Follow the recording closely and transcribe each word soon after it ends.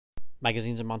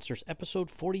Magazines and Monsters, Episode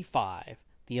 45,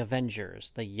 The Avengers,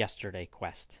 The Yesterday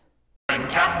Quest. When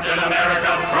Captain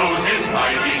America throws his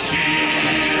mighty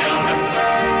shield,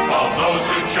 all those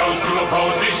who chose to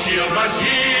oppose his shield must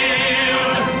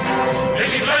yield. If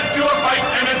he's led to a fight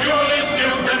and a duel is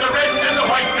due, then the red and the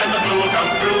white and the blue will come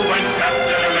through when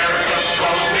Captain America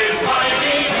throws his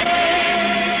mighty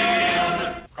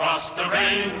shield. Cross the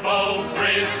rainbow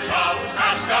bridge of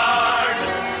Asgard,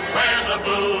 where the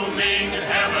booming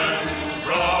heavens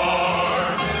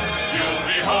roar. You'll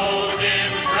behold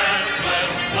in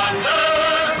breathless wonder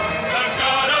the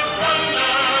god of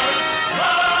thunder,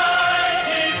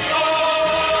 mighty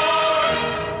Thor.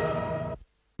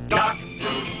 Dark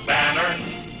blue banner,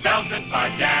 belted by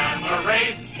gamma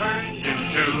rays, turned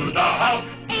into the Hulk.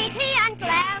 AT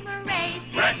glamour rays,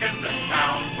 Reckon the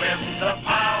town with the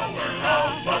power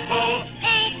of a bull.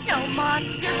 ain't no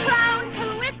monster clown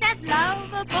who is as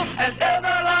lovable As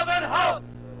ever-loving Hulk.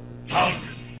 Hulk.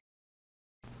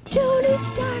 Tony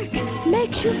Stark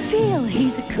makes you feel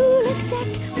he's a cool exec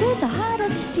with a heart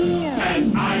of steel.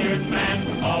 As Iron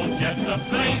Man, all jets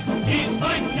ablaze, he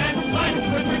fights and fights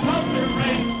with repulsor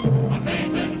rays.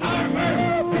 Amazing armor,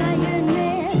 Iron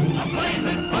Man. a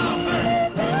blazing bomber.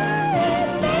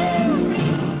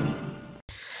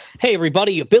 Hey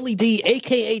everybody, Billy D,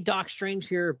 aka Doc Strange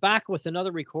here, back with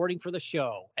another recording for the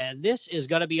show. And this is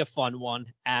going to be a fun one,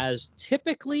 as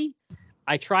typically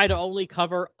I try to only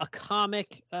cover a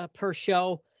comic per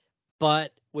show,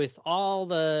 but with all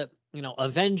the,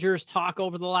 Avengers talk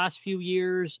over the last few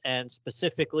years, and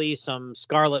specifically some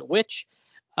Scarlet Witch,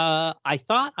 I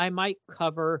thought I might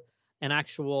cover an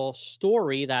actual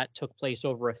story that took place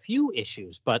over a few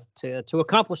issues. But to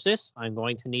accomplish this, I'm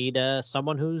going to need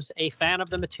someone who's a fan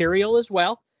of the material as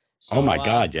well. So, Oh my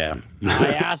God, yeah.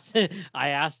 I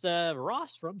asked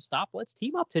Ross from Stop Let's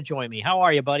Team Up to join me. How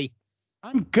are you, buddy?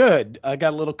 I'm good. I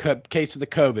got a little case of the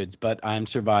COVIDs, but I'm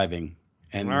surviving.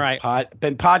 And All right.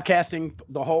 Been podcasting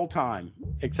the whole time,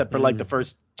 except for like the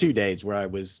first 2 days where I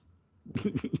was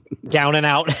Down and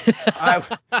out.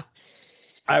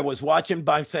 I was watching.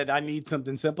 I said I need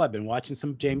something simple. I've been watching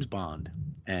some James Bond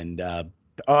and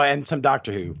and some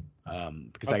Doctor Who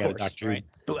because Of I got course, a Doctor right.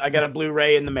 Who. I got a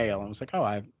Blu-ray in the mail. I was like,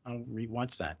 I'll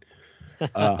rewatch that.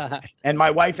 And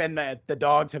my wife and the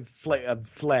dogs have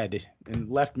fled and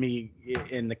left me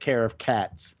in the care of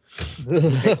cats.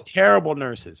 They're terrible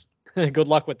nurses. Good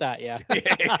luck with that, yeah.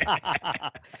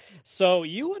 So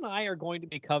you and I are going to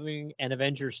be covering an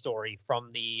Avengers story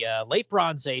from the late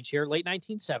Bronze Age here, late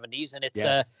 1970s, and it's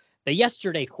Yes. the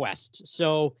Yesterday Quest.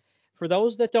 So for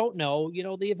those that don't know,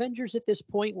 the Avengers at this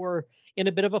point were in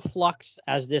a bit of a flux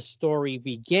as this story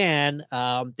began.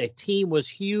 The team was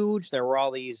huge. There were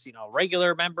all these,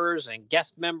 regular members and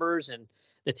guest members, and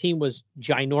the team was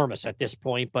ginormous at this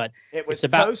point. But It was it's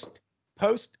about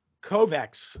post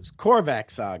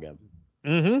Korvax saga.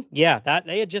 Yeah, that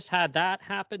they had just had that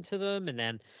happen to them, and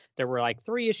then there were like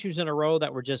 3 issues in a row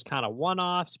that were just kind of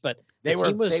one-offs. But They the were,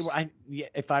 team was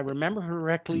if I remember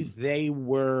correctly,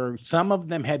 some of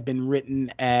them had been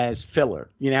written as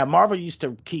filler. Marvel used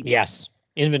to keep yes,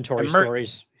 inventory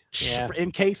stories. Yeah.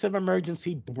 in case of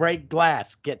emergency, break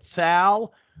glass, get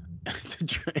Sal. A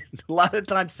lot of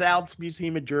times Sal's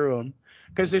Museum drew them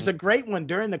because there's a great one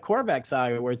during the Korvac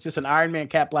saga where it's just an Iron Man,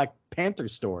 Cap, Black Panther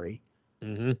story.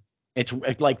 Mm-hmm. It's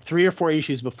like 3 or 4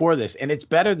 issues before this, and it's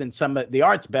better than the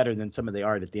art's better than some of the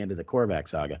art at the end of the Korvac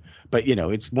saga. But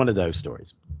it's one of those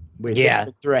stories. We just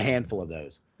looked through a handful of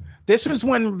those. This was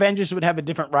when Avengers would have a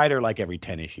different writer like every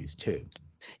 10 issues too.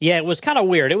 Yeah, it was kind of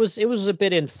weird. It was a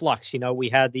bit in flux. We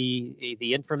had the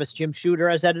infamous Jim Shooter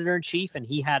as editor in chief, and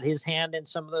he had his hand in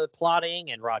some of the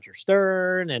plotting, and Roger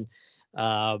Stern and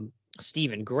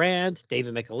Stephen Grant,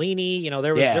 David Michelinie.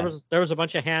 There was a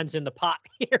bunch of hands in the pot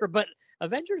here, but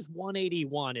Avengers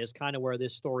 181 is kind of where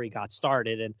this story got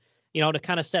started. And to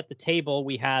kind of set the table,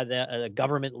 we had a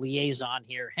government liaison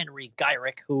here, Henry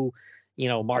Gyrick, who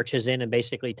marches in and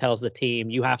basically tells the team,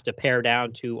 you have to pare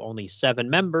down to only 7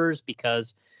 members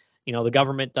because the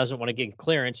government doesn't want to give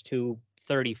clearance to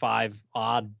 35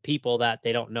 odd people that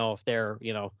they don't know if they're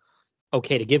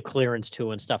okay to give clearance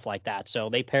to and stuff like that. So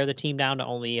they pare the team down to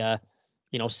only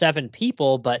 7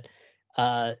 people. But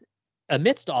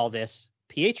amidst all this,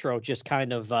 Pietro just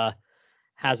kind of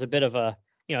has a bit of a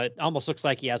it almost looks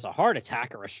like he has a heart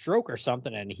attack or a stroke or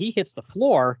something, and he hits the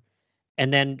floor.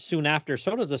 And then soon after,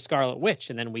 so does the Scarlet Witch.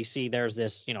 And then we see there's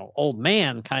this old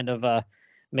man kind of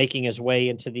making his way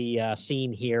into the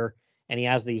scene here, and he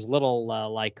has these little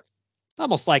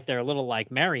almost like they're little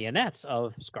like marionettes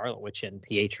of Scarlet Witch and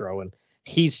Pietro, and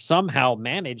he's somehow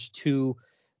managed to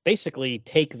basically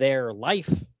take their life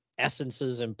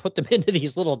essences and put them into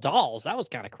these little dolls. That was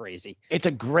kind of crazy. It's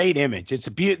a great image. It's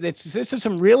a this is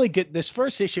some really good. This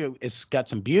first issue has got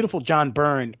some beautiful John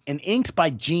Byrne and inked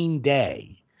by Gene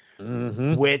Day,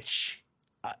 which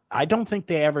I don't think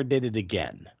they ever did it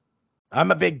again.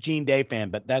 I'm a big Gene Day fan,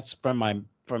 but that's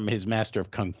from his Master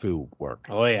of Kung Fu work.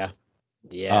 Oh yeah.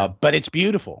 Yeah, but it's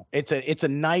beautiful. It's a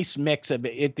nice mix of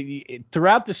it.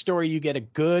 Throughout the story, you get a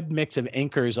good mix of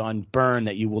inkers on Byrne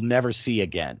that you will never see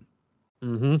again.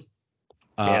 And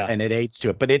it aids to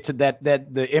it. But it's that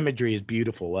the imagery is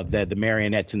beautiful of the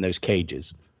marionettes in those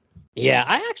cages. Yeah,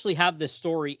 I actually have this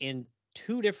story in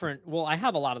two different. Well, I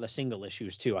have a lot of the single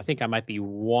issues too. I think I might be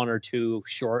one or two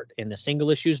short in the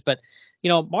single issues, but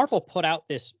Marvel put out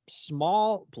this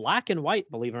small black and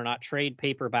white, believe it or not, trade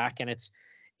paperback, and it's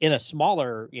in a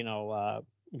smaller,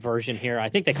 version here. I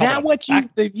think they call that what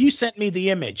you sent me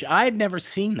the image. I had never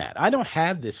seen that. I don't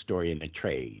have this story in a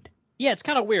trade. Yeah, it's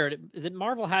kind of weird that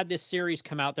Marvel had this series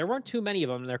come out. There weren't too many of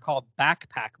them. They're called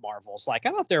Backpack Marvels. Like, I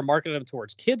don't know if they're marketing them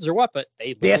towards kids or what, but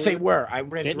yes, they were. I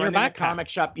read in a comic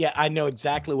shop. Yeah, I know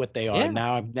exactly what they are.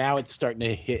 Yeah. Now it's starting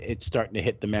to hit. It's starting to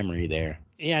hit the memory there.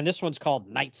 Yeah, and this one's called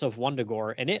Knights of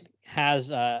Wundagore, and it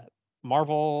has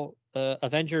Marvel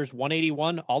Avengers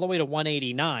 181 all the way to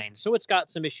 189. So it's got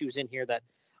some issues in here that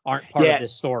aren't part of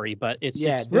this story, but it's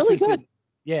really good.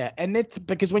 And it's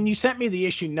because when you sent me the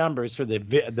issue numbers for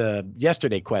the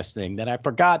Yesterday Quest thing, that I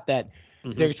forgot that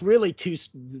there's really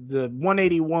the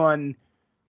 181,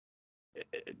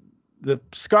 the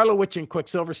Scarlet Witch and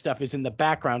Quicksilver stuff is in the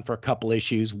background for a couple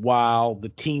issues, while the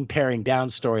team paring down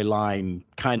storyline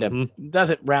kind of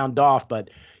doesn't round off, but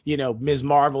Ms.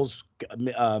 Marvel's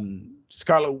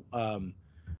Scarlet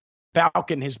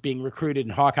Falcon is being recruited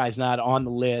and Hawkeye's not on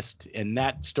the list, and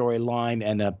that storyline,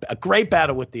 and a great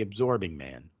battle with the Absorbing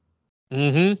Man.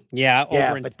 Yeah,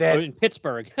 over in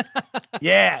Pittsburgh.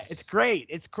 Yeah, it's great.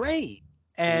 It's great.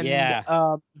 And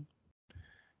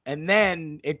and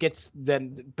then it gets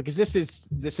because this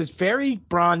is very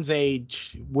Bronze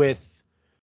Age with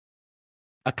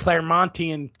a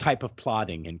Claremontian type of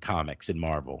plotting in comics in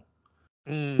Marvel,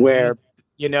 where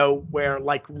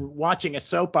like watching a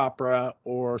soap opera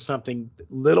or something,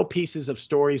 little pieces of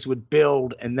stories would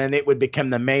build, and then it would become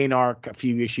the main arc a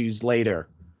few issues later.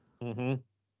 You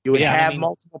would have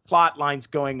multiple plot lines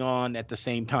going on at the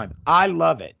same time. I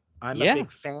love it. I'm a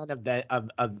big fan of that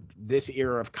of this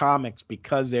era of comics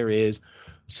because there is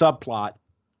subplot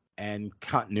and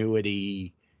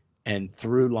continuity and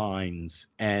through lines.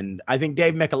 And I think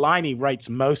Dave Michelinie writes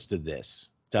most of this,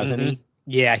 doesn't he?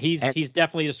 Yeah, he's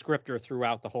definitely the scripter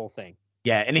throughout the whole thing.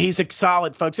 Yeah, and he's a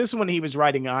solid, folks. This is when he was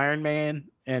writing Iron Man,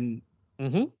 and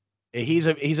he's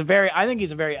a very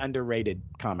underrated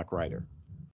comic writer.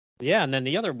 Yeah, and then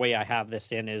the other way I have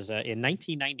this in is in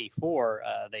 1994,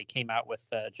 they came out with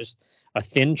just a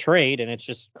thin trade, and it's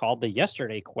just called the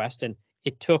Yesterday Quest, and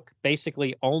it took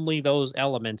basically only those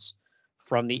elements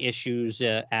from the issues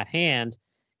at hand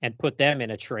and put them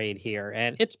in a trade here.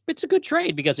 And it's a good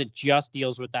trade because it just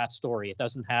deals with that story. It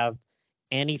doesn't have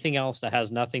anything else that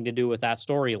has nothing to do with that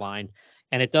storyline,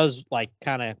 and it does like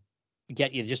kind of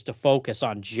get you just to focus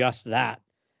on just that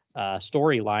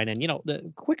storyline. And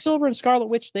the Quicksilver and Scarlet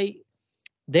Witch, they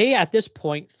at this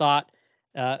point thought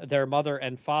their mother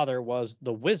and father was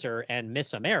the Wizard and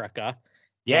Miss America.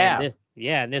 And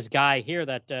this guy here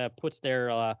that puts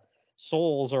their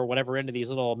souls or whatever into these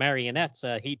little marionettes,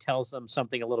 he tells them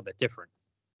something a little bit different.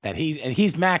 That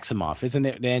he's Maximoff, isn't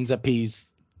it? It ends up Django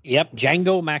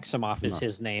Maximoff is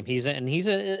his name. He's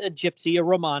a gypsy, a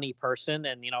Romani person,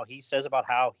 and he says about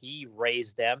how he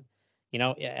raised them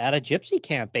at a gypsy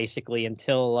camp, basically,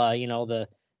 until, the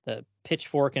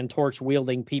pitchfork and torch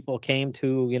wielding people came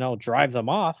to, drive them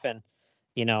off. And,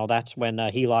 that's when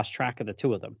he lost track of the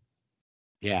two of them.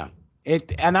 Yeah.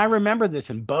 And I remember this,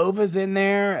 and Bova's in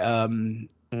there.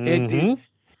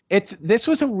 This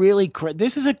was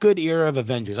this is a good era of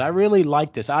Avengers. I really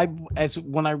like this. I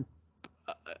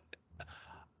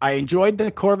enjoyed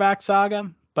the Korvac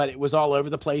saga, but it was all over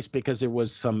the place because there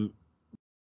was some,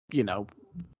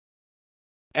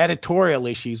 editorial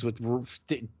issues with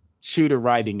Shooter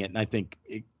writing it, and I think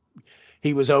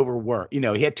he was overworked.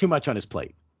 He had too much on his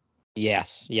plate.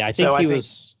 Yes, yeah, I think he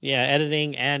was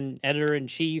editing and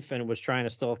editor-in-chief, and was trying to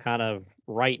still kind of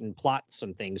write and plot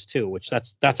some things too, which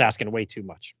that's asking way too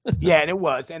much. Yeah, and it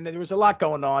was, and there was a lot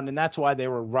going on, and that's why they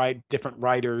were different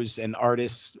writers and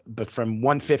artists. But from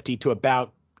 150 to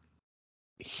about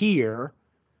here,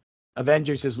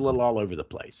 Avengers is a little all over the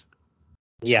place.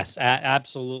 Yes,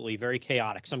 absolutely. Very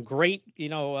chaotic. Some great,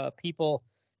 people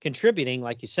contributing,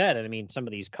 like you said. And I mean, some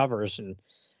of these covers and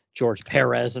George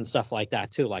Perez and stuff like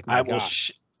that too. Like, my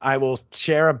gosh. I will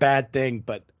share a bad thing,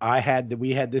 but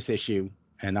we had this issue,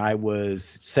 and I was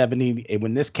 70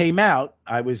 when this came out.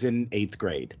 I was in 8th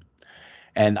grade,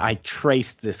 and I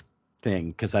traced this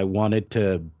thing because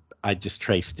I just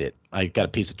traced it. I got a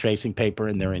piece of tracing paper,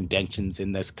 and there are indentions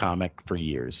in this comic for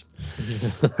years.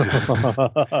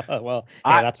 Well,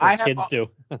 yeah, that's what kids do.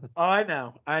 Oh, I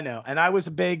know. And I was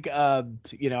a big,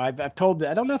 I've told.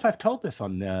 I don't know if I've told this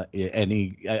on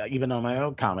even on my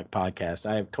own comic podcast.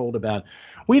 I have told about.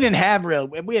 We didn't have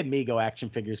we had Mego action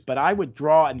figures, but I would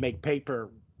draw and make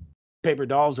paper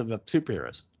dolls of the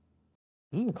superheroes.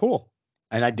 Cool.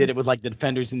 And I did it with like the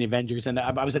Defenders and the Avengers, and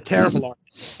I was a terrible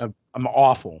artist. I'm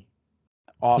awful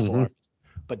artist.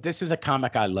 But this is a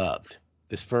comic I loved.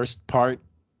 This first part,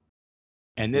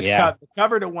 and this the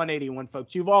cover to 181,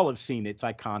 folks. You've all have seen it. It's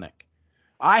iconic.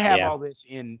 I have all this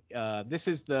in. This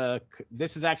is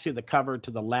actually the cover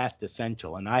to the last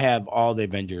Essential, and I have all the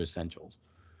Avenger Essentials.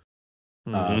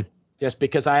 Just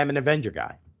because I am an Avenger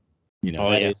guy,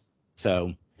 is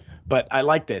so. But I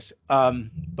like this.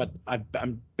 But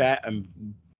I'm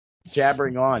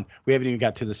jabbering on. We haven't even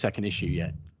got to the second issue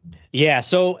yet. Yeah.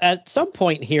 So at some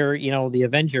point here, the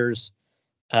Avengers,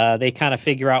 they kind of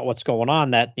figure out what's going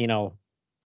on. That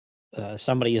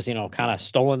somebody is kind of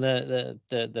stolen the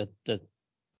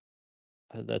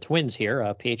twins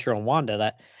here, Pietro and Wanda.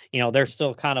 That they're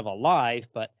still kind of alive,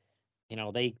 but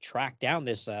they track down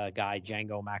this guy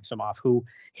Django Maximoff, who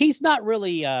he's not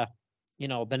really.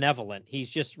 Benevolent.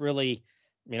 He's just really,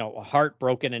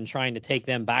 heartbroken and trying to take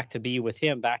them back to be with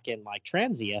him back in like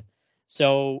Transia.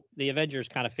 So the Avengers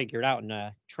kind of figure it out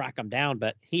and track him down.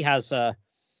 But he has,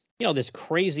 this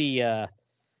crazy,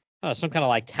 some kind of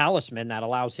like talisman that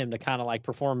allows him to kind of like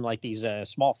perform like these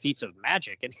small feats of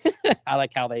magic. And I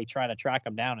like how they try to track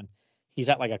him down. And he's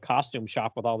at like a costume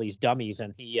shop with all these dummies,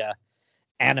 and he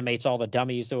animates all the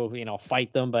dummies to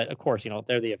fight them, but of course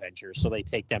they're the Avengers, so they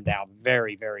take them down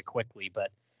very, very quickly.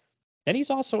 But then he's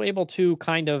also able to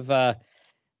kind of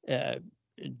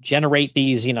generate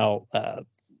these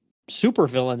super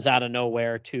villains out of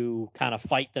nowhere to kind of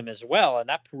fight them as well, and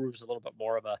that proves a little bit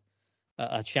more of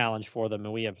a challenge for them.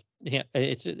 And we have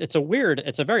it's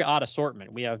a very odd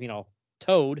assortment. We have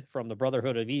Toad from the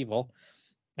Brotherhood of Evil,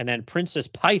 and then Princess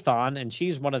Python, and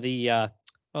she's one of the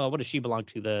what does she belong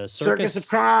to? The Circus of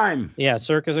Crime. Yeah,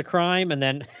 Circus of Crime. And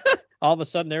then all of a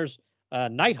sudden there's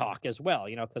Nighthawk as well,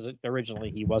 because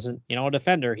originally he wasn't, a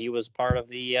Defender. He was part of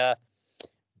the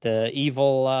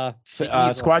evil...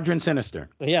 Squadron Sinister.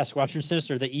 Yeah, Squadron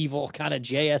Sinister, the evil kind of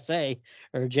JSA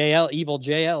or evil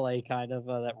JLA kind of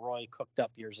that Roy cooked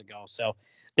up years ago. So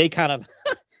they kind of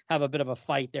have a bit of a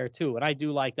fight there too. And I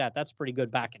do like that. That's pretty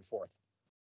good back and forth.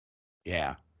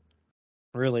 Yeah.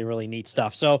 Really, really neat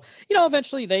stuff. So,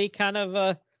 eventually they kind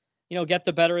of, get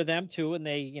the better of them too. And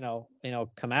they,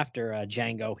 come after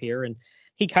Django here. And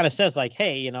he kind of says like,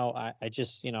 hey, I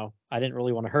just, I didn't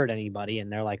really want to hurt anybody.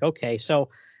 And they're like, okay. So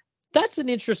that's an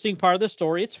interesting part of the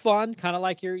story. It's fun, kind of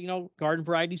like your, garden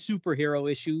variety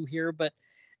superhero issue here. But,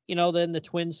 then the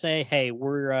twins say, hey,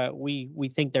 we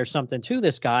think there's something to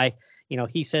this guy.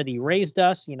 He said he raised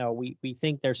us. We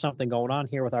think there's something going on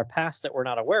here with our past that we're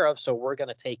not aware of. So we're going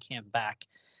to take him back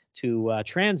to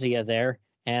Transia there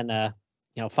and,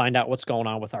 find out what's going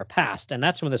on with our past. And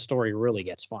that's when the story really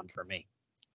gets fun for me.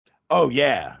 Oh,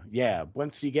 yeah. Yeah.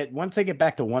 Once they get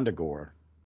back to Wundagore.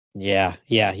 Yeah.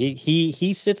 Yeah.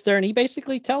 He sits there and he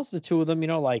basically tells the two of them,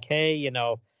 like, hey,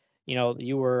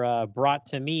 you were brought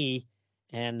to me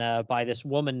and by this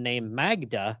woman named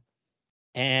Magda.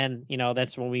 And,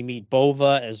 that's when we meet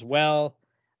Bova as well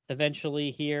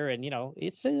eventually here. And,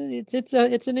 it's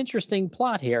an interesting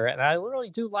plot here. And I really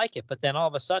do like it. But then all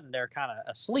of a sudden they're kind of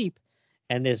asleep.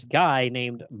 And this guy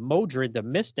named Modred the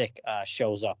Mystic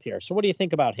shows up here. So what do you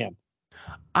think about him?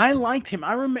 I liked him.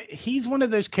 I remember he's one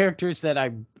of those characters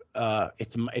that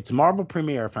it's Marvel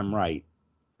Premiere, if I'm right.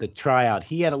 The tryout.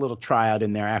 He had a little tryout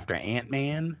in there after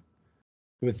Ant-Man.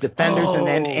 It was Defenders and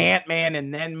then Ant-Man,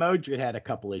 and then Modred had a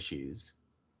couple issues.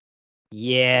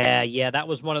 Yeah, that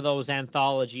was one of those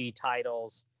anthology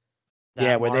titles.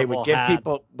 Yeah, where they would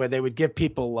give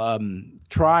people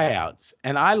tryouts,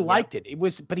 and I liked it. It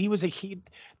was, but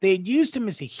they had used him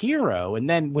as a hero, and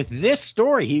then with this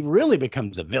story, he really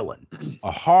becomes a villain,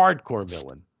 a hardcore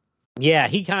villain. Yeah,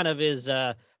 he kind of is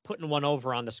putting one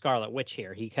over on the Scarlet Witch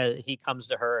here. He comes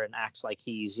to her and acts like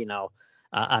he's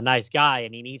a nice guy,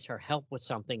 and he needs her help with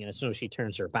something. And as soon as she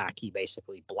turns her back, he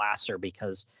basically blasts her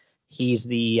because he's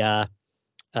the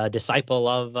disciple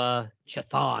of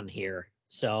Chthon here.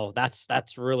 So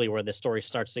that's really where the story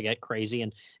starts to get crazy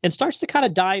and starts to kind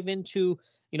of dive into,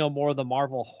 more of the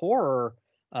Marvel horror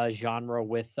genre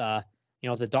with, the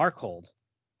Darkhold.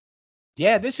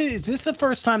 Yeah, is this the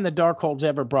first time the Darkhold's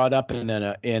ever brought up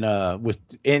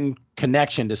in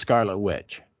connection to Scarlet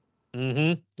Witch?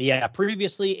 Yeah,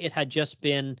 previously it had just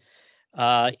been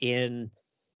in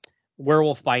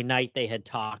Werewolf by Night. They had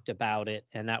talked about it,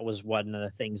 and that was one of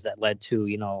the things that led to,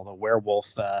 the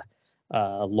werewolf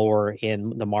lore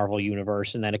in the Marvel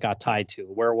universe. And then it got tied to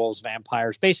werewolves,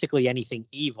 vampires, basically anything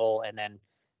evil, and then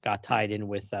got tied in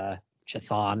with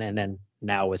Chthon, and then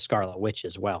now with Scarlet Witch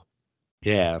as well.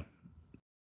 Yeah.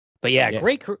 But yeah,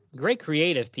 great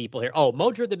creative people here. Oh,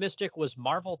 Modred the Mystic was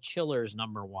Marvel Chillers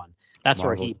 #1. That's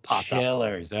where he popped up.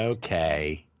 Chillers,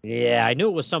 okay. Yeah, I knew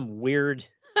it was some weird,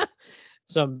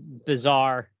 some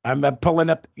bizarre. I'm pulling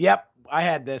up. Yep, I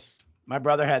had this. My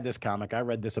brother had this comic. I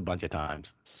read this a bunch of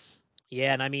times.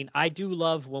 Yeah, and I mean, I do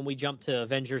love when we jump to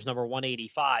Avengers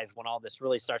 #185, when all this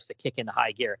really starts to kick into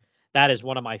high gear. That is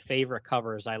one of my favorite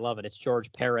covers. I love it. It's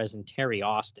George Perez and Terry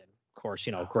Austin. Of course,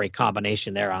 great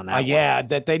combination there on that. Yeah,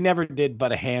 that they never did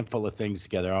but a handful of things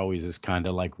together. Always is kind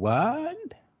of like, what?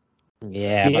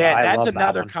 Yeah, that's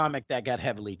another comic that got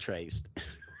heavily traced.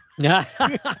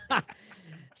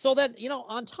 So then,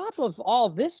 on top of all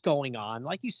this going on,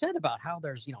 like you said about how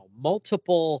there's,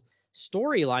 multiple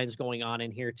storylines going on in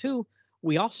here too,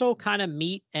 we also kind of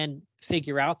meet and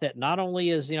figure out that not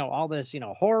only is, all this,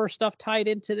 horror stuff tied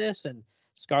into this, and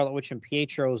Scarlet Witch and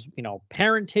Pietro's,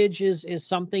 parentage is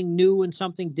something new and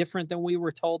something different than we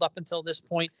were told up until this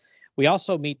point. We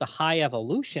also meet the High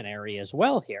Evolutionary as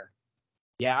well here.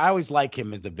 Yeah, I always like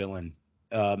him as a villain.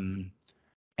 And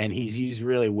he's used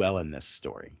really well in this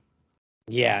story.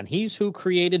 Yeah, and he's who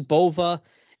created Bova,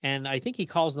 and I think he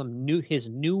calls them his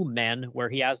new men, where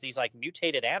he has these like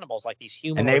mutated animals, like these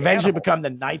human. And they eventually become the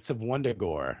Knights of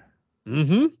Wundagore.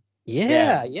 Mm-hmm.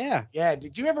 Yeah.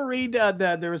 Did you ever read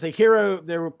there was a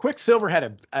hero? Quicksilver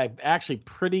had a actually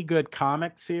pretty good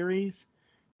comic series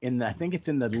I think it's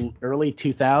in the early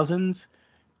 2000s,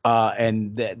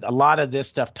 and a lot of this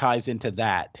stuff ties into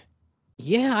that.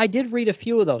 Yeah, I did read a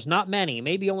few of those. Not many,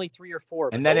 maybe only 3 or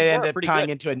 4. And then it ended up tying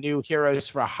into a new Heroes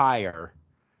for Hire,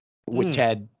 which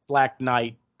had Black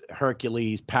Knight,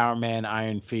 Hercules, Power Man,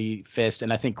 Iron Fist,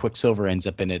 and I think Quicksilver ends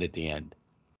up in it at the end.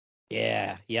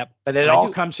 Yeah, yep. But it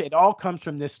all comes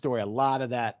from this story. A lot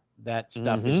of that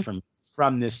stuff is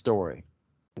from this story.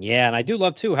 Yeah, and I do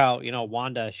love too how,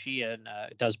 Wanda, she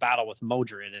does battle with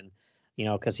Modred, and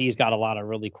because he's got a lot of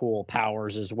really cool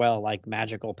powers as well, like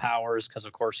magical powers, because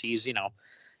of course he's,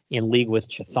 in league with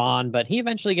Chthon, but he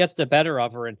eventually gets the better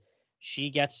of her, and she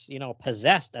gets,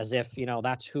 possessed, as if,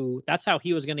 that's how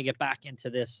he was going to get back into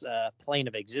this plane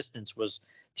of existence, was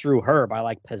through her, by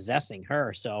like possessing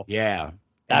her. So yeah,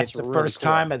 that's the really first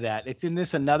cool. time of that. It's in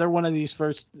this another one of these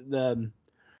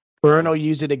Byrne will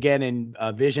use it again in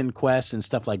Vision Quest and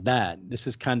stuff like that. This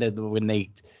is kind of when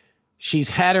she's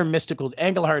had her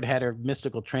Engelhart had her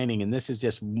mystical training, and this is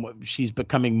just, she's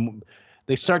becoming,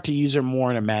 they start to use her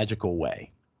more in a magical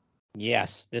way.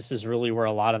 Yes, this is really where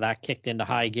a lot of that kicked into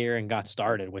high gear and got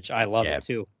started, which I love it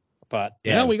too. But,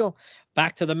 we go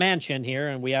back to the mansion here,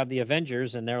 and we have the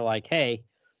Avengers, and they're like, hey,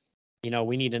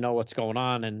 we need to know what's going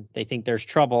on, and they think there's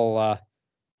trouble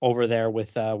over there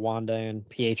with Wanda and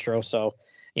Pietro. So,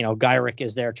 Gyrich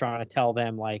is there trying to tell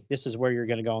them, like, this is where you're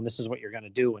going to go and this is what you're going to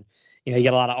do. And, you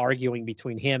get a lot of arguing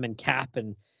between him and Cap,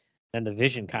 and then the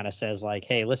Vision kind of says, like,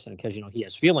 hey, listen, because, he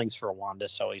has feelings for Wanda.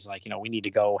 So he's like, we need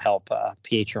to go help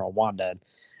Pietro and Wanda. And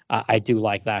I do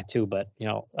like that too. But,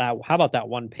 how about that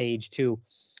one page too?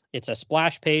 It's a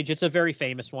splash page. It's a very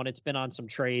famous one. It's been on some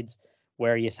trades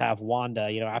where you have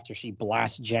Wanda, after she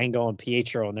blasts Django and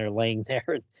Pietro, and they're laying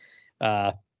there,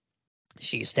 and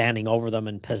she's standing over them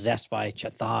and possessed by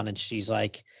Chthon, and she's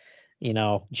like,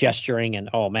 gesturing, and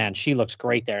oh man, she looks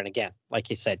great there. And again, like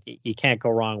you said, you can't go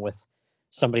wrong with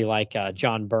somebody like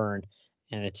John Byrne.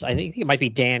 And I think it might be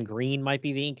Dan Green might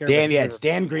be the inker. It's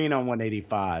Dan Green on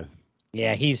 185.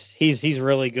 Yeah, he's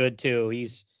really good too.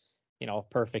 He's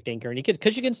perfect inker, and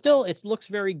you can still, it looks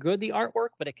very good, the artwork,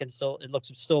 but it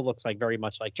still looks like very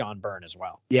much like John Byrne as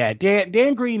well. Yeah,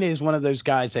 Dan Green is one of those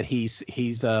guys that he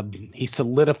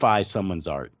solidifies someone's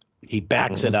art. He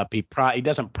backs it up. He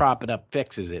doesn't prop it up,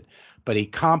 fixes it, but he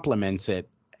complements it,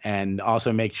 and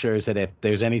also makes sure that if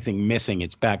there's anything missing,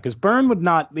 it's back. Because Byrne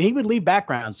would leave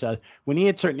backgrounds. So when he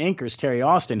had certain inkers, Terry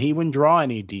Austin, he wouldn't draw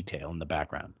any detail in the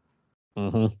background.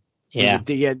 Mm-hmm. Yeah.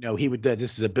 He would.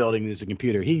 This is a building. This is a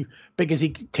computer.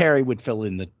 Terry would fill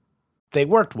in they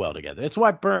worked well together. That's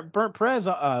why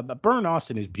Byrne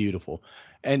Austin is beautiful,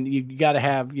 and you got to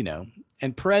have,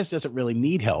 and Perez doesn't really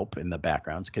need help in the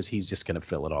backgrounds because he's just going to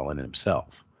fill it all in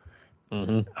himself.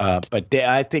 Mm-hmm. But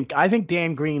I think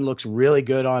Dan Green looks really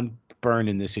good on Byrne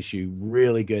in this issue,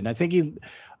 really good, and I think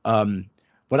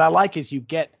what I like is you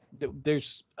get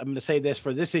there's. I'm going to say this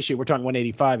for this issue. We're talking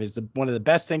 185. Is one of the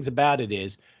best things about it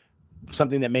is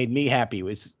something that made me happy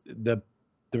was the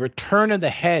return of the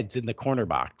heads in the corner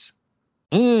box.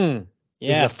 Yes.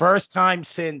 It's the first time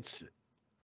since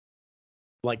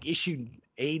like issue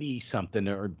 80 something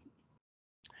or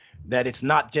that it's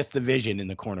not just the Vision in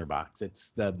the corner box.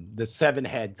 It's the 7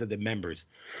 heads of the members.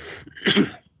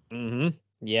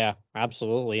 Yeah,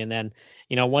 absolutely. And then,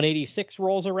 186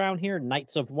 rolls around here.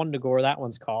 Knights of Wundagore, that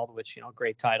one's called, which,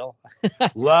 great title.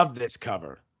 Love this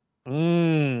cover.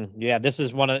 Yeah, this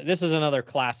is another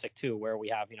classic too, where we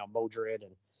have, Modred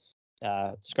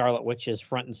and Scarlet Witch is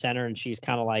front and center, and she's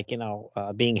kind of like,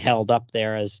 being held up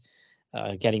there as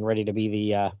getting ready to be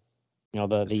the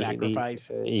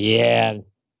sacrifice. Yeah.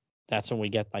 That's when we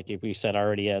get, like we said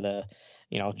already, the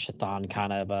Chthon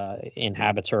kind of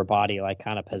inhabits her body, like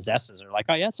kind of possesses her. Like,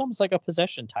 oh yeah, it's almost like a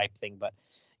possession type thing. But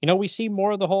we see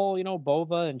more of the whole,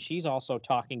 Bova, and she's also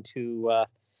talking to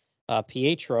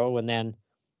Pietro, and then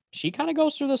she kind of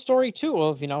goes through the story too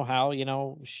of how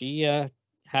she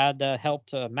had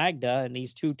helped Magda and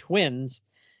these 2 twins,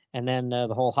 and then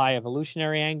the whole high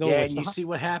evolutionary angle. Yeah, and you see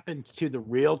what happens to the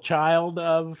real child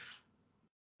of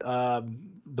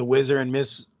the Wizard and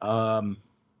Miss.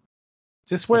 Is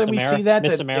this where we see that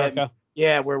Miss America?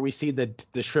 Yeah, where we see the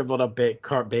shriveled up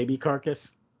baby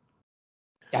carcass.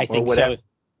 I think so.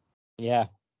 Yeah,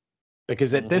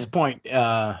 because at this point,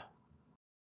 because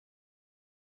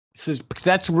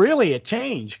that's really a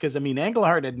change. Because I mean,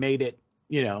 Englehart had made it.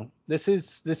 This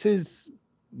is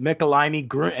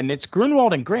Michelinie, and it's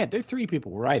Grunwald and Grant. They're 3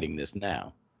 people writing this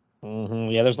now.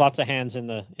 Yeah, there's lots of hands in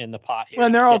the pot here. Well,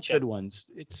 and they're all good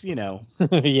ones. It's yeah.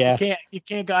 You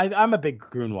can't go. I'm a big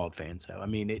Grunwald fan, so I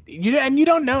mean, you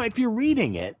don't know if you're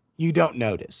reading it, you don't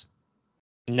notice.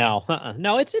 No,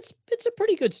 no, it's a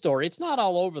pretty good story. It's not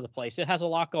all over the place. It has a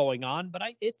lot going on, but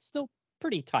it's still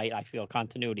pretty tight. I feel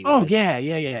continuity. Oh yeah.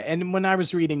 And when I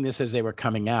was reading this as they were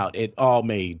coming out, it all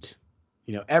made,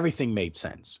 everything made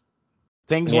sense.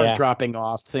 Things weren't dropping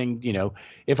off.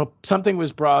 If something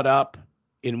was brought up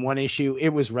in one issue, it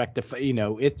was rectified.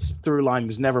 Its through line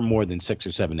was never more than 6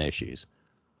 or 7 issues.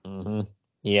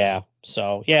 Yeah.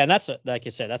 So yeah, and that's like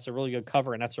you said, that's a really good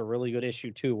cover, and that's a really good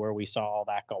issue too, where we saw all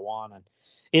that go on, and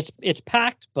it's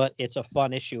packed, but it's a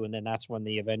fun issue. And then that's when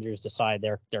the Avengers decide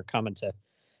they're coming to,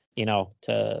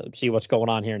 to see what's going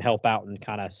on here and help out and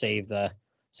kind of save the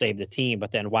team.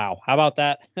 But then, wow, how about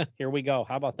that? Here we go.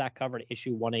 How about that cover to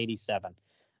issue 187?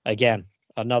 Again,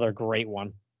 another great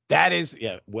one. That is,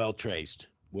 well traced.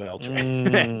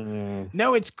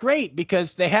 No, it's great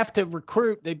because they have to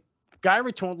recruit. Guy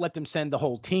Ritchie won't let them send the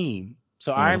whole team,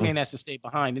 so Iron Man has to stay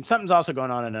behind. And something's also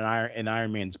going on in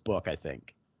Iron Man's book, I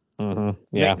think.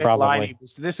 Yeah, probably.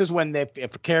 This is when if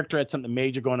a character had something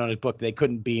major going on in his book, they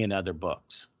couldn't be in other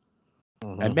books.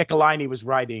 And Michelinie was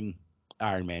writing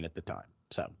Iron Man at the time,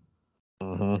 so.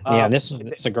 Yeah,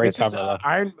 it's a great cover.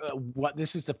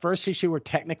 This is the first issue where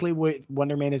technically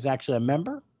Wonder Man is actually a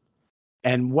member.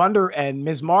 And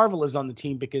Ms. Marvel is on the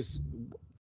team because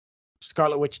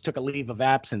Scarlet Witch took a leave of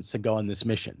absence to go on this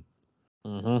mission.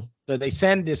 So they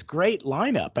send this great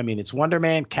lineup. I mean, it's Wonder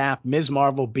Man, Cap, Ms.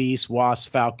 Marvel, Beast,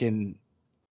 Wasp, Falcon.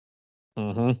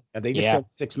 And they just sent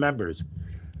 6 members.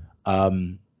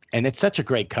 And it's such a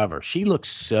great cover. She looks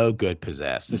so good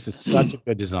possessed. This is such a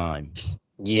good design.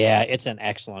 Yeah, it's an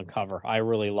excellent cover. I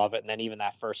really love it. And then even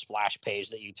that first splash page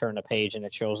that you turn the page and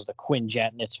it shows the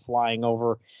Quinjet and it's flying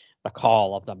over the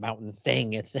call of the mountain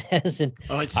thing, it says.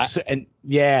 And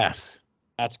yes,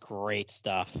 that's great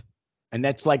stuff. And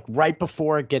that's like right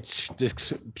before it gets,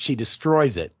 she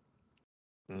destroys it.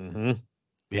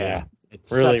 Yeah,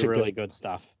 it's really good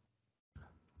stuff.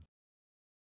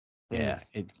 Yeah,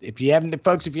 if you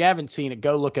haven't seen it,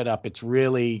 go look it up. It's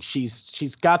really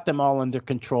she's got them all under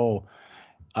control.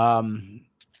 And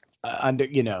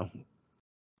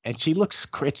she looks,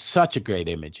 it's such a great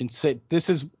image. And so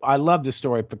I love this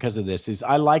story because of this.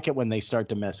 I like it when they start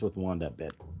to mess with Wanda a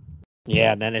bit.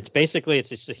 Yeah, and then it's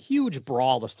just a huge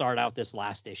brawl to start out this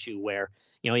last issue where,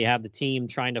 you have the team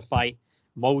trying to fight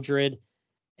Modred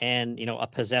and, a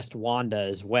possessed Wanda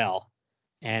as well.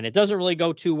 And it doesn't really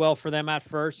go too well for them at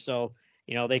first. So,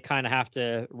 they kind of have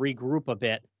to regroup a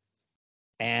bit.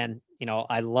 And,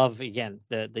 I love, again,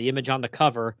 the image on the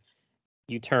cover.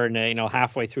 You turn,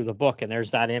 halfway through the book, and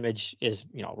there's that image is,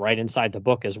 right inside the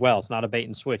book as well. It's not a bait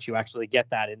and switch. You actually get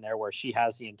that in there where she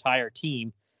has the entire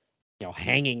team,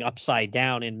 hanging upside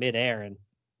down in midair. And,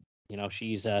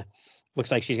 she's, looks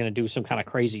like she's going to do some kind of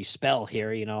crazy spell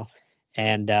here,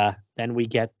 And then we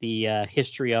get the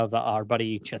history of our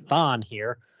buddy Chthon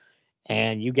here.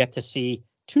 And you get to see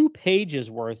 2 pages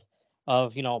worth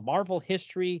of, Marvel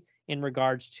history in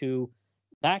regards to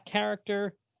that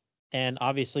character, and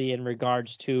obviously in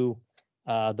regards to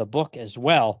the book as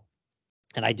well.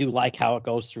 And I do like how it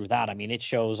goes through that. I mean, it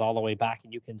shows all the way back,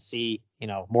 and you can see,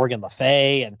 Morgan Le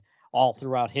Fay and all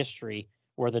throughout history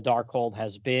where the Darkhold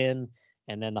has been,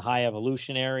 and then the High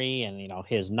Evolutionary, and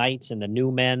his knights and the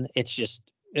New Men. It's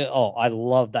just, I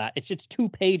love that. It's just 2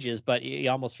 pages, but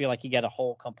you almost feel like you get a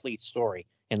whole complete story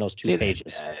in those 2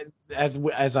 pages.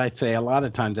 As I say a lot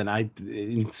of times, and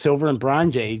in Silver and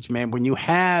Bronze Age, man, when you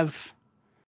have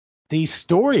these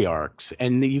story arcs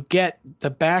and you get the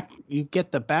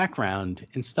background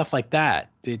and stuff like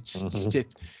that, it's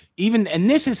just and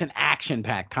this is an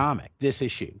action-packed comic. This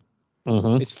issue,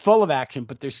 it's full of action,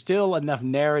 but there's still enough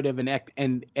narrative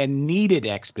and needed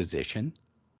exposition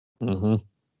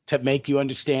to make you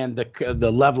understand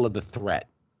the level of the threat.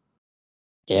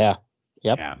 Yeah.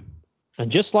 Yep. Yeah.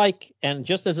 And just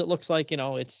as it looks like,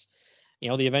 it's,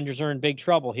 the Avengers are in big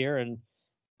trouble here, and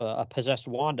a possessed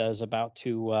Wanda is about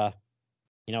to,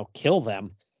 kill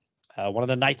them. One of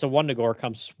the Knights of Wundagore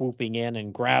comes swooping in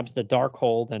and grabs the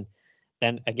Darkhold, and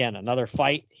then again another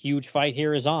huge fight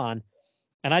here is on.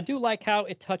 And I do like how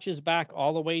it touches back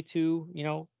all the way to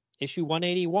issue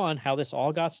 181, how this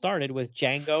all got started with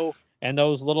Django and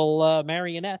those little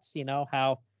marionettes.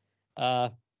 How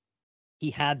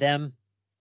he had them,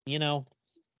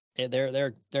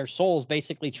 their souls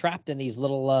basically trapped in these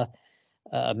little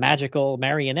magical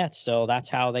marionettes. So that's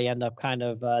how they end up kind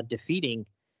of defeating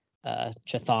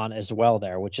Chthon as well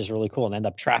there, which is really cool, and end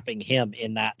up trapping him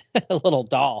in that little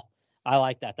doll. I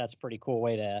like that. That's a pretty cool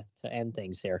way to end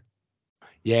things here.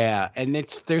 Yeah, and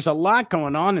there's a lot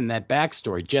going on in that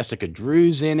backstory. Jessica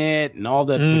Drew's in it, and all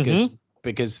that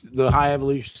because the High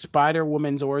Evolution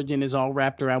Spider-Woman's origin is all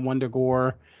wrapped around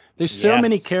Wundagore. There's so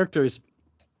many characters,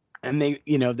 and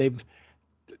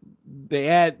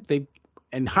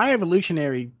and High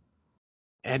Evolutionary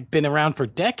had been around for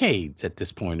decades at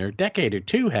this point, or a decade or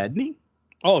two, hadn't he?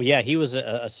 Oh yeah, he was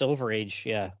a Silver Age.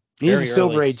 Yeah, he's a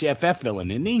Silver Age FF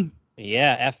villain, isn't he?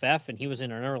 Yeah, FF, and he was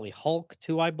in an early Hulk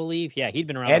too, I believe. Yeah, he'd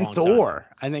been around and a long Thor,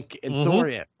 time. I think, and Thor.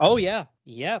 Yeah. Oh yeah,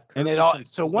 yeah. And it all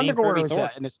so Wundagore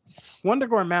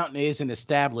Wundagore Mountain is an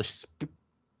established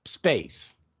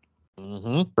space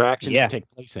where actions take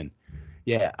place in.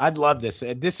 Yeah, I'd love this.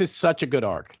 This is such a good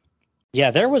arc.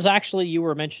 Yeah, there was actually, you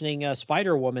were mentioning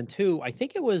Spider-Woman too. I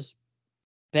think it was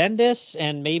Bendis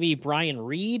and maybe Brian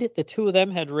Reed. The two of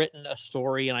them had written a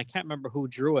story, and I can't remember who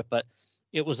drew it, but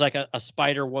it was like a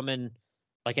Spider-Woman,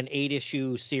 like an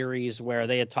 8-issue series where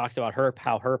they had talked about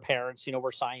how her parents,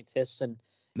 were scientists, and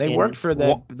they worked for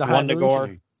the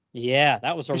Wundagore. Yeah,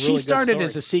 that was a really good story. She started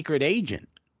as a secret agent.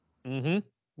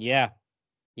 Yeah.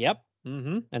 Yep.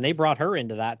 And they brought her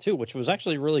into that too, which was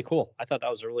actually really cool. I thought that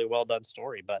was a really well done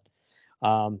story. But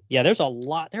there's a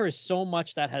lot. There is so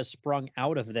much that has sprung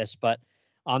out of this. But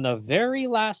on the very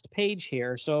last page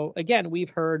here, so again,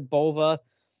 we've heard Bova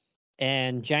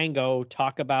and Django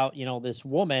talk about this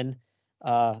woman,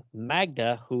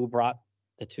 Magda, who brought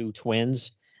the 2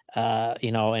 twins,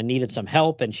 and needed some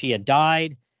help, and she had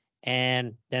died.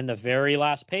 And then the very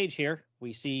last page here,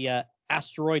 we see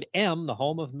Asteroid M, the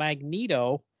home of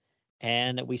Magneto.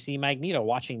 And we see Magneto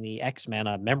watching the X-Men,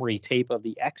 a memory tape of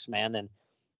the X-Men. And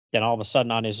then all of a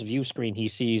sudden on his view screen, he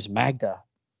sees Magda.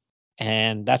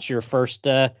 And that's your first,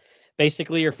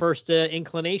 basically your first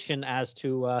inclination as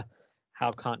to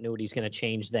how continuity is going to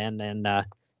change then. And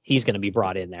he's going to be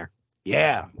brought in there.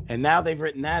 Yeah. And now they've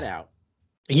written that out.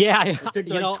 Yeah. It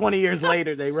took 20 years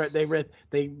later, they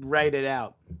write it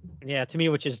out. Yeah, to me,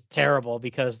 which is terrible,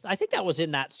 because I think that was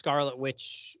in that Scarlet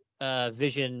Witch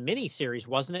Vision miniseries,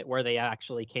 wasn't it, where they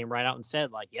actually came right out and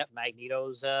said, like, yep,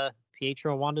 Magneto's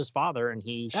Pietro Wanda's father, and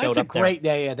he showed up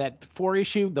there. That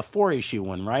 4-issue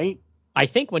one, right? I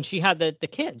think when she had the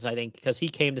kids, I think, because he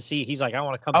came to see, he's like, I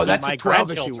want to come see my grandchildren.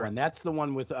 Oh, that's a 12-issue one. That's the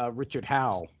one with Richard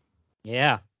Howell.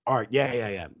 Yeah. Art. Yeah,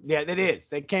 it is.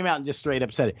 They came out and just straight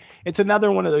up said it. It's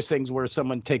another one of those things where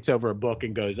someone takes over a book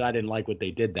and goes, I didn't like what they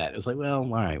did that. It was like, well, all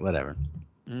right, whatever.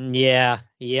 Yeah.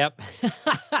 Yep.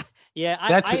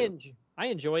 Yeah, I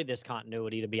enjoy this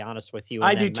continuity, to be honest with you.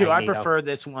 I do too. Magneto. I prefer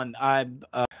this one.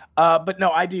 But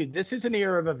no, I do. This is an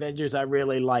era of Avengers I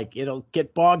really like. It'll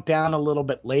get bogged down a little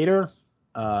bit later,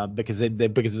 because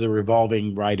because of the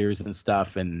revolving writers and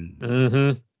stuff.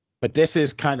 And but this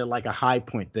is kind of like a high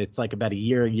point. It's like about a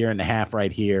year and a half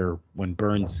right here when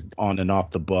Byrne's on and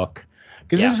off the book.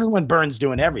 Because this is when Byrne's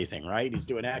doing everything, right? He's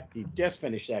doing he just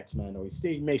finished X-Men, or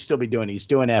he may still be doing. He's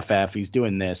doing FF. He's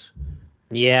doing this.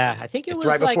 Yeah, I think it's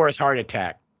right before his heart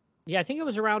attack. Yeah, I think it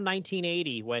was around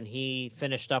 1980 when he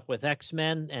finished up with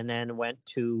X-Men and then went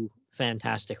to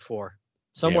Fantastic Four.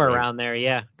 Somewhere right. around there,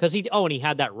 yeah. Because and he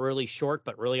had that really short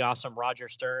but really awesome Roger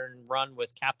Stern run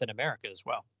with Captain America as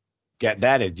well. Yeah,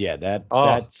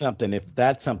 that's something. If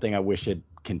that's something I wish it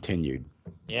continued.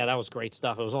 Yeah, that was great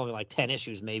stuff. It was only like 10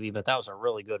 issues maybe, but that was a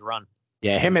really good run.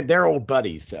 Yeah, him and they're old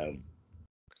buddies, so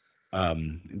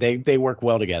they work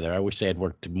well together. I wish they had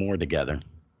worked more together.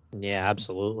 Yeah,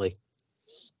 absolutely.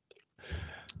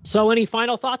 So, any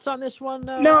final thoughts on this one?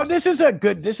 No, this is a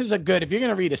good. If you're going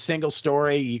to read a single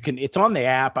story, you can. It's on the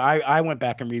app. I went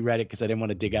back and reread it because I didn't want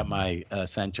to dig up my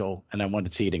essential, and I wanted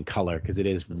to see it in color because it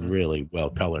is really well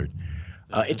colored.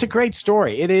 It's a great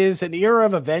story. It is an era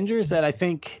of Avengers that I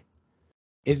think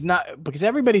is not, because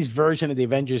everybody's version of the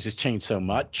Avengers has changed so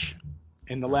much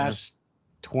in the last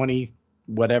 20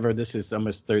 whatever. This is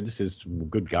almost third. This is,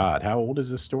 good God, how old is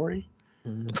this story?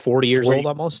 40 years old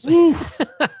almost.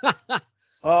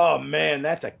 Oh man,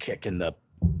 that's a kick in the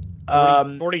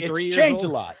 43 it's changed a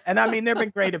lot. And I mean, there have been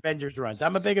great Avengers runs.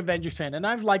 I'm a big Avengers fan, and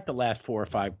I've liked the last 4 or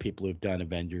 5 people who've done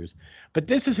Avengers. But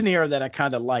this is an era that I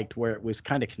kind of liked, where it was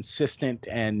kind of consistent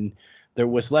and there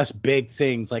was less big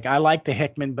things. Like, I like the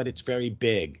Hickman, but it's very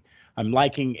big. I'm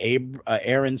liking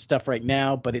Aaron's stuff right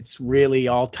now, but it's really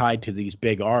all tied to these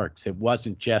big arcs. It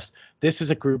wasn't just, this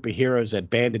is a group of heroes that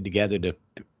banded together to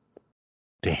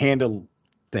handle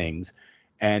things,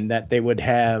 and that they would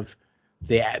have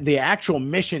the actual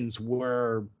missions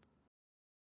were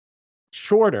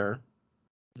shorter,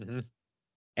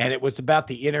 and it was about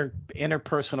the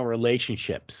interpersonal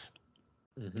relationships,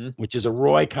 which is a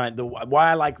Roy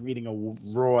why I like reading a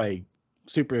Roy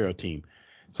superhero team.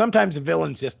 Sometimes the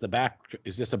villain's just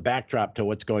a backdrop to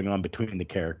what's going on between the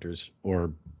characters,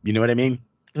 or you know what I mean?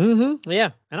 Yeah,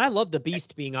 and I love the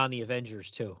Beast being on the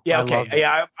Avengers too. Yeah, okay.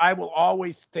 Yeah, I will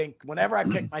always think, whenever I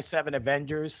pick my 7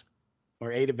 Avengers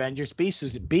or 8 Avengers, Beast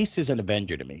is an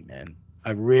Avenger to me, man.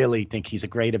 I really think he's a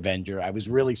great Avenger. I was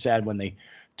really sad when they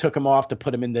took him off to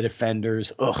put him in the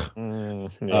Defenders. Ugh.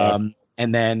 Yeah.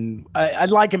 And then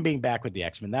I'd like him being back with the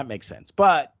X-Men. That makes sense.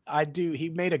 But he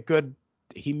made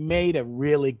a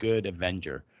really good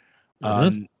Avenger.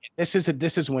 This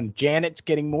is when Janet's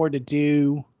getting more to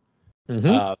do.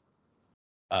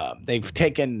 They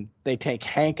take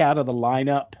Hank out of the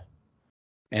lineup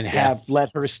and let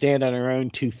her stand on her own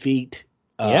 2 feet.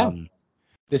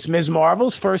 This Ms.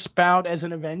 Marvel's first bout as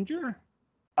an Avenger.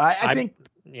 I think.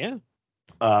 Yeah.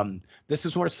 This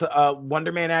is where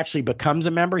Wonder Man actually becomes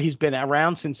a member. He's been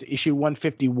around since issue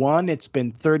 151. It's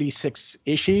been 36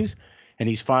 issues, and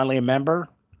he's finally a member.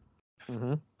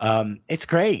 It's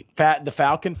great. The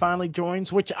Falcon finally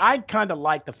joins, which I kind of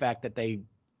like the fact that they,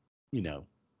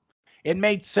 it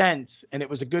made sense, and it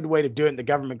was a good way to do it. And the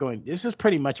government going, this is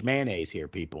pretty much mayonnaise here,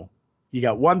 people. You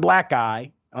got one black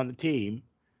guy on the team,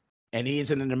 and he's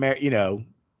in an American,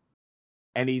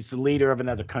 and he's the leader of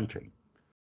another country.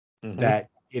 That,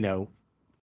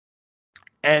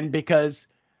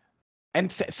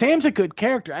 and Sam's a good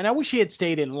character, and I wish he had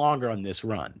stayed in longer on this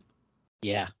run.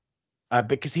 Yeah.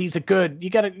 Because he's you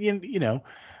gotta,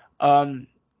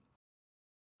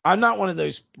 I'm not one of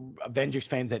those Avengers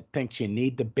fans that thinks you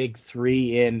need the big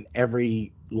 3 in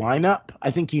every lineup.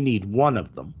 I think you need one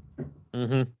of them.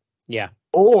 Yeah.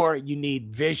 Or you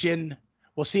need Vision.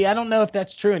 Well, see, I don't know if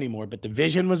that's true anymore, but the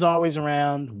Vision was always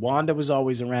around. Wanda was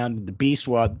always around. The Beast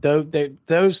was,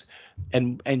 those,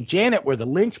 and Janet were the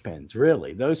linchpins,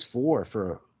 really. Those 4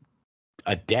 for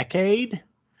a decade.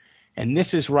 And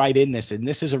this is right in this, and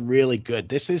this is a really good.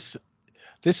 This is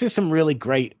some really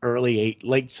great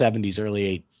late 70s,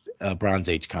 early 80s Bronze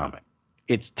Age comic.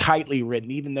 It's tightly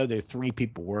written, even though there are 3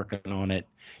 people working on it.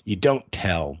 You don't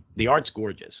tell. The art's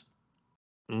gorgeous.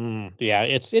 Yeah,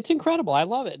 it's incredible. I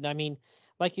love it. And I mean,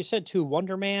 like you said too,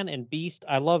 Wonder Man and Beast,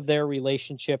 I love their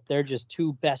relationship. They're just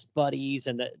 2 best buddies,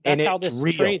 and that's how this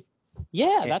trade.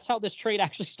 Yeah, that's how this trade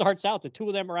actually starts out. The 2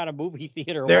 of them are at a movie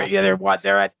theater. They're at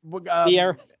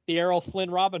the Errol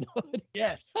Flynn Robin Hood.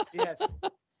 Yes.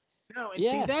 No, and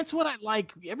see, that's what I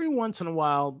like. Every once in a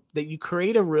while, that you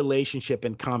create a relationship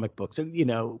in comic books,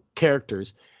 and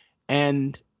characters,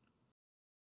 and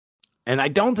I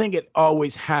don't think it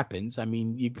always happens. I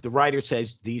mean, the writer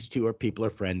says these 2 people are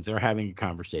friends. They're having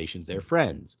conversations. They're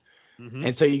friends,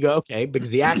 and so you go, okay,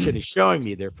 because the action is showing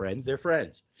me they're friends. They're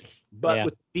friends. But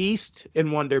with Beast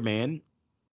and Wonder Man,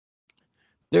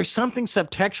 there's something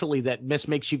subtextually that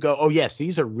makes you go, oh, yes,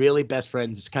 these are really best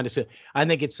friends. It's kind of, I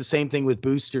think it's the same thing with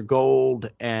Booster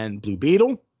Gold and Blue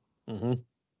Beetle.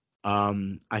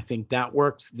 I think that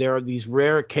works. There are these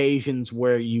rare occasions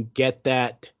where you get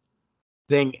that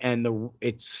thing, and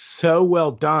it's so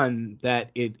well done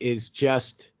that it is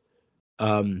just,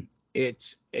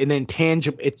 it's an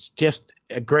intangible, it's just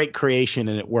a great creation,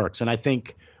 and it works. And I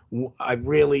think I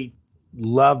really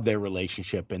love their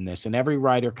relationship in this, and every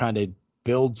writer kind of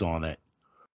builds on it,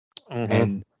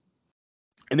 and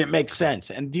it makes sense.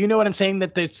 And do you know what I'm saying?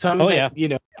 That there's some that, you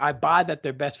know, I buy that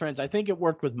they're best friends. I think it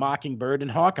worked with Mockingbird and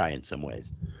Hawkeye in some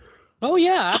ways. Oh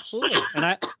yeah, absolutely.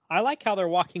 And I like how they're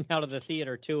walking out of the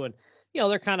theater too, and you know,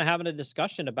 they're kind of having a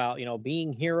discussion about, you know,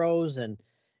 being heroes and,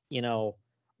 you know,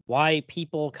 why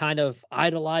people kind of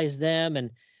idolize them. And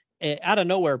out of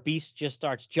nowhere, Beast just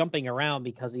starts jumping around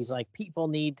because he's like, people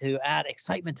need to add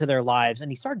excitement to their lives.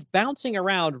 And he starts bouncing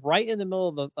around right in the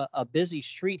middle of a busy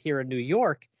street here in New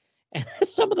York. And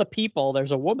some of the people,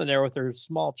 there's a woman there with her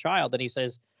small child, and he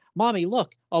says, "Mommy,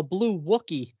 look, a blue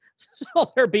Wookiee."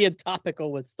 So they're being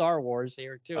topical with Star Wars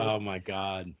here too. Oh my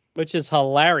God. Which is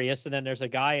hilarious. And then there's a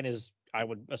guy and I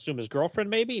would assume his girlfriend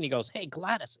maybe, and he goes, "Hey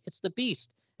Gladys, it's the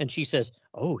Beast." And she says,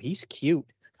 "Oh, he's cute."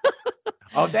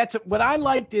 Oh, that's what I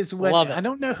liked is when I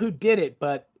don't know who did it,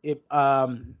 but it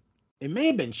may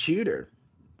have been Shooter,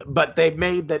 but they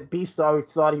made that Beast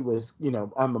always thought he was, you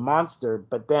know, I'm a monster,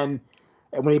 but then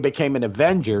when he became an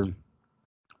Avenger,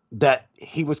 that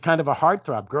he was kind of a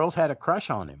heartthrob. Girls had a crush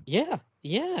on him. Yeah.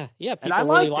 And I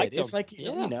really liked it. It's like,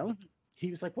 you know,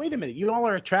 he was like, wait a minute, you all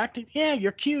are attracted? Yeah,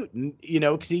 you're cute. And, you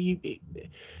know,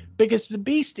 because the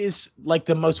Beast is like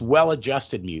the most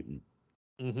well-adjusted mutant.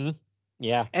 Mm-hmm.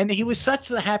 Yeah. And he was such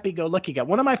the happy-go-lucky guy.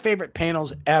 One of my favorite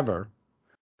panels ever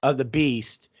of the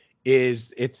Beast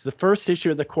is it's the first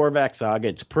issue of the Korvac saga.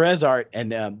 It's Perez art,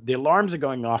 and the alarms are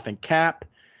going off, and Cap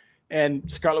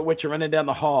and Scarlet Witch are running down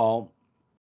the hall,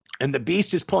 and the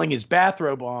Beast is pulling his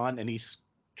bathrobe on, and he's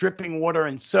dripping water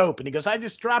and soap, and he goes, "I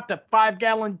just dropped a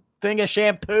 5-gallon thing of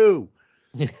shampoo."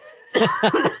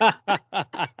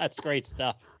 That's great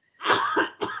stuff.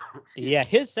 Yeah,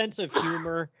 his sense of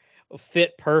humor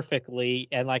fit perfectly,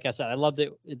 and like I said, I loved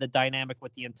the dynamic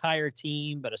with the entire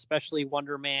team, but especially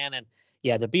Wonder Man. And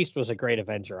yeah, the Beast was a great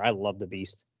Avenger. I love the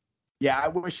Beast. Yeah, I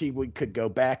wish he could go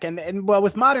back. And well,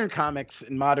 with modern comics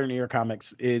and modern era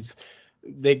comics is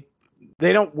they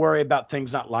don't worry about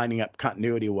things not lining up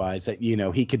continuity wise, that, you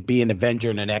know, he could be an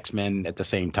Avenger and an X-Men at the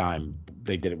same time.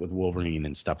 They did it with Wolverine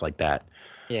and stuff like that.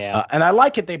 Yeah. And I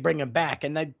like it. They bring him back,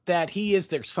 and that he is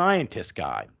their scientist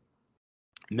guy.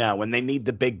 Now, when they need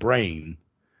the big brain,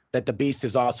 that the Beast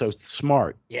is also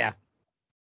smart. Yeah.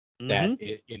 That,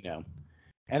 you know,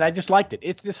 and I just liked it.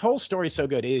 It's this whole story is so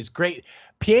good. It is great.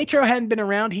 Pietro hadn't been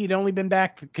around. He'd only been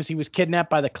back because he was kidnapped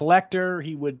by the Collector.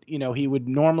 He would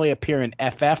normally appear in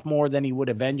FF more than he would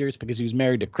Avengers because he was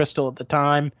married to Crystal at the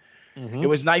time. It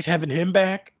was nice having him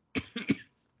back.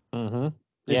 Yeah,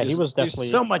 he was definitely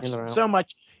so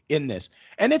much in this,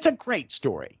 and it's a great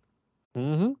story.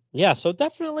 Yeah, so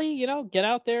definitely, you know, get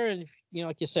out there and, you know,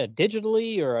 like you said,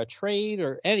 digitally or a trade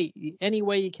or any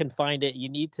way you can find it. You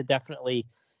need to definitely,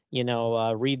 you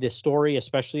know, read this story,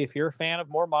 especially if you're a fan of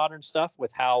more modern stuff,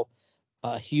 with how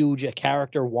huge a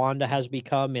character Wanda has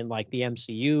become in like the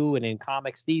MCU and in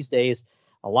comics these days.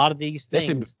 A lot of these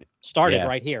things started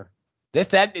right here.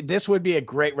 This would be a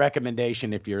great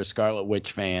recommendation if you're a Scarlet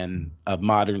Witch fan of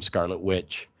modern Scarlet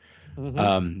Witch.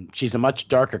 She's a much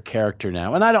darker character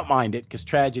now, and I don't mind it because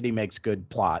tragedy makes good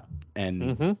plot.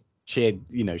 And she had,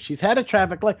 you know, she's had a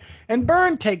traffic life, and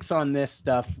Byrne takes on this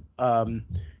stuff,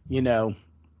 you know,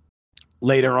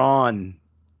 later on,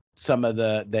 some of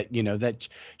that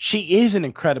she is an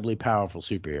incredibly powerful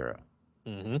superhero.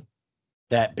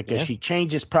 That because she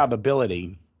changes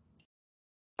probability.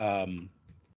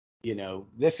 You know,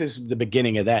 this is the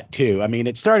beginning of that too. I mean,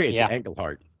 it started at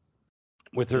Englehart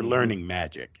with her learning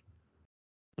magic.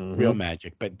 Real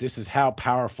magic, but this is how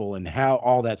powerful and how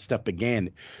all that stuff began.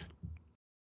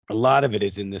 A lot of it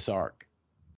is in this arc.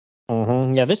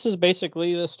 Yeah, this is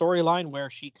basically the storyline where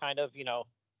she kind of, you know,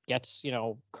 gets, you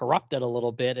know, corrupted a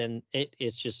little bit, and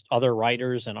it's just other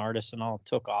writers and artists and all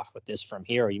took off with this from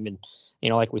here. Even, you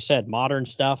know, like we said, modern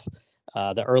stuff,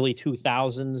 the early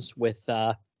 2000s with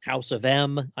House of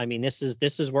M. I mean, this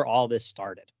is where all this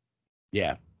started.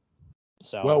 Yeah.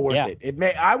 So well worth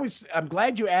it. I'm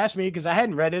glad you asked me because I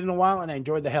hadn't read it in a while, and I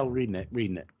enjoyed the hell reading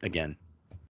it again.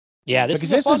 Yeah, this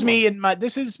is me in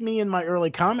my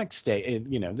early comic state.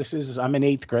 You know, I'm in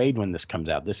 8th grade when this comes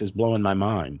out. This is blowing my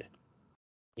mind.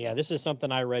 Yeah, this is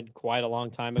something I read quite a long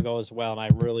time ago as well, and I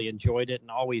really enjoyed it and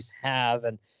always have.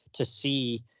 And to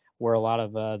see where a lot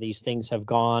of these things have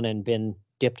gone and been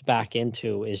dipped back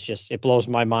into is just, it blows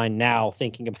my mind now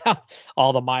thinking about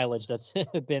all the mileage that's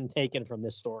been taken from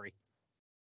this story.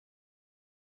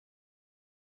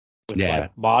 With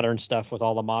like modern stuff, with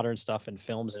all the modern stuff and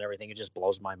films and everything, it just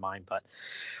blows my mind. But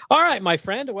all right, my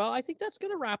friend, well, I think that's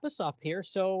going to wrap us up here.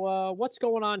 So what's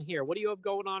going on here? What do you have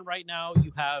going on right now?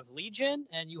 You have Legion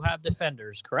and you have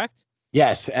Defenders, correct?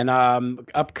 Yes, and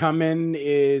upcoming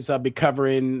is I'll be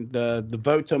covering the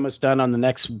vote's almost done on the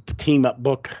next team up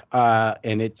book,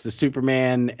 and it's the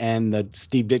Superman and the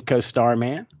Steve Ditko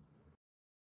Starman,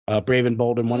 Brave and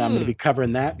Bold and one. I'm going to be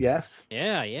covering that. Yes.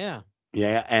 Yeah.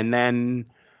 And then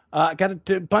I got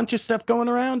a bunch of stuff going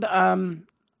around. I'm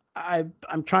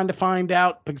trying to find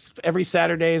out because every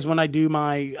Saturday is when I do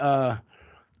my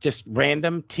just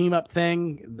random team up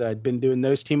thing. I've been doing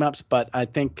those team ups, but I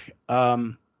think.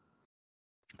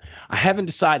 I haven't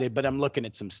decided, but I'm looking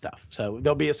at some stuff. So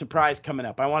there'll be a surprise coming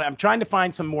up. I'm trying to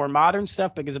find some more modern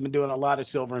stuff because I've been doing a lot of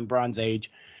Silver and Bronze Age,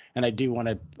 and I do want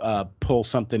to pull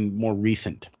something more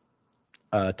recent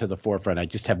to the forefront. I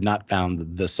just have not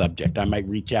found the subject. I might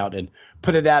reach out and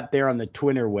put it out there on the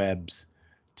Twitter webs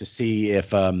to see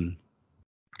if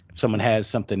someone has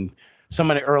something.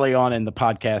 Someone early on in the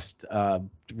podcast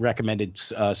recommended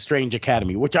Strange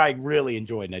Academy, which I really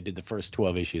enjoyed, and I did the first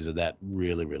 12 issues of that.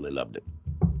 Really, really loved it.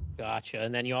 Gotcha.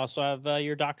 And then you also have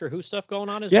your Doctor Who stuff going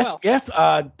on as well. Yes.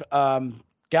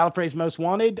 Gallifrey's Most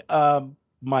Wanted.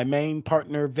 My main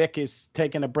partner, Vic, is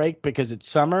taking a break because it's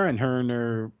summer, and her and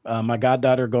her my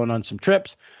goddaughter are going on some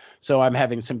trips. So I'm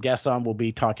having some guests on. We'll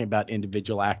be talking about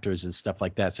individual actors and stuff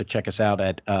like that. So check us out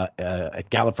at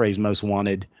Gallifrey's Most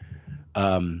Wanted,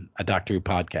 a Doctor Who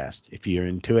podcast. If you're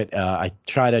into it, I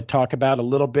try to talk about a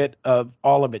little bit of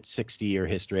all of its 60-year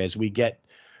history as we get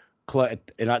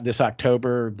this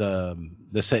October. The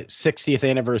 60th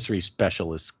anniversary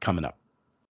special is coming up.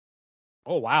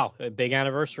 Oh wow, a big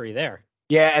anniversary there.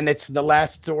 Yeah, and it's the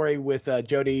last story with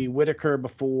Jodie Whittaker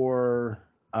before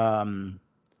the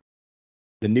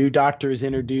new Doctor is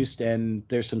introduced, and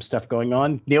there's some stuff going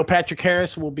on. Neil Patrick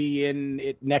Harris will be in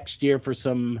it next year for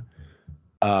some.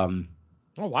 Oh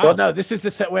wow! Well, no, this is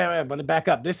the wait. I'm going to back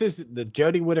up. This is the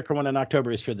Jodie Whittaker one in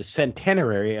October is for the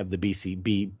centenary of the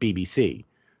BBC.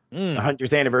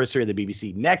 100th anniversary of the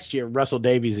BBC. Next year, Russell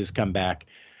Davies has come back,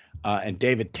 and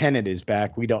David Tennant is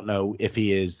back. We don't know if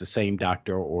he is the same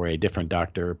Doctor or a different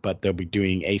Doctor, but they'll be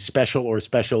doing a special or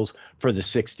specials for the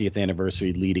 60th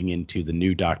anniversary leading into the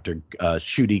new Doctor,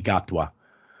 Ncuti Gatwa,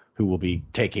 who will be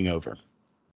taking over.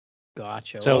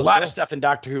 Gotcha. So a lot of stuff in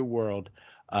Doctor Who world,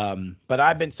 but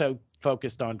I've been so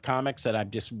focused on comics that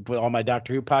I've just, with all my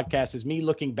Doctor Who podcasts, is me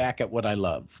looking back at what I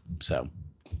love. So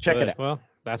check it out. Well,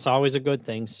 that's always a good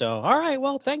thing. So, all right.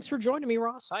 Well, thanks for joining me,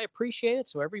 Ross. I appreciate it.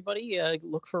 So everybody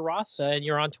look for Ross, and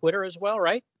you're on Twitter as well,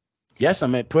 right? Yes,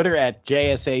 I'm at Twitter at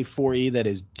JSA4E. That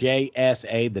is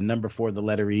JSA, the number 4, the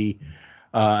letter E.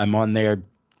 I'm on there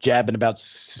jabbing about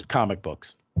comic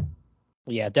books.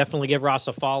 Yeah, definitely give Ross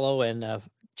a follow and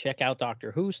check out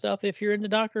Doctor Who stuff if you're into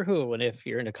Doctor Who. And if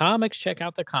you're into comics, check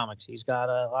out the comics. He's got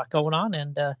a lot going on,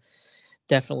 and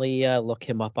definitely look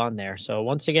him up on there. So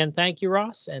once again, thank you,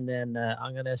 Ross. And then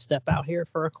I'm going to step out here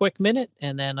for a quick minute,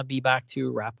 and then I'll be back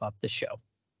to wrap up the show.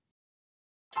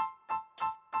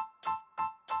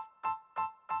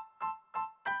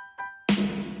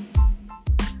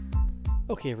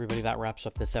 Okay, everybody, that wraps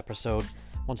up this episode.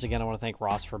 Once again, I want to thank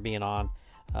Ross for being on.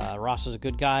 Ross is a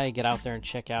good guy. Get out there and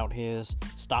check out his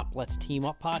Stop Let's Team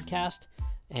Up podcast.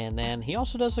 And then he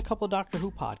also does a couple of Doctor Who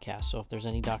podcasts. So if there's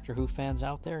any Doctor Who fans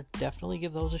out there, definitely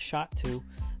give those a shot too.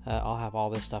 I'll have all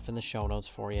this stuff in the show notes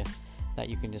for you that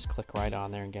you can just click right on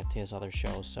there and get to his other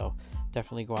shows. So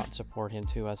definitely go out and support him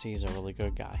too, as he's a really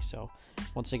good guy. So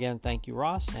once again, thank you,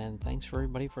 Ross, and thanks for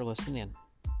everybody for listening in.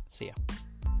 See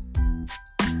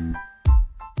ya.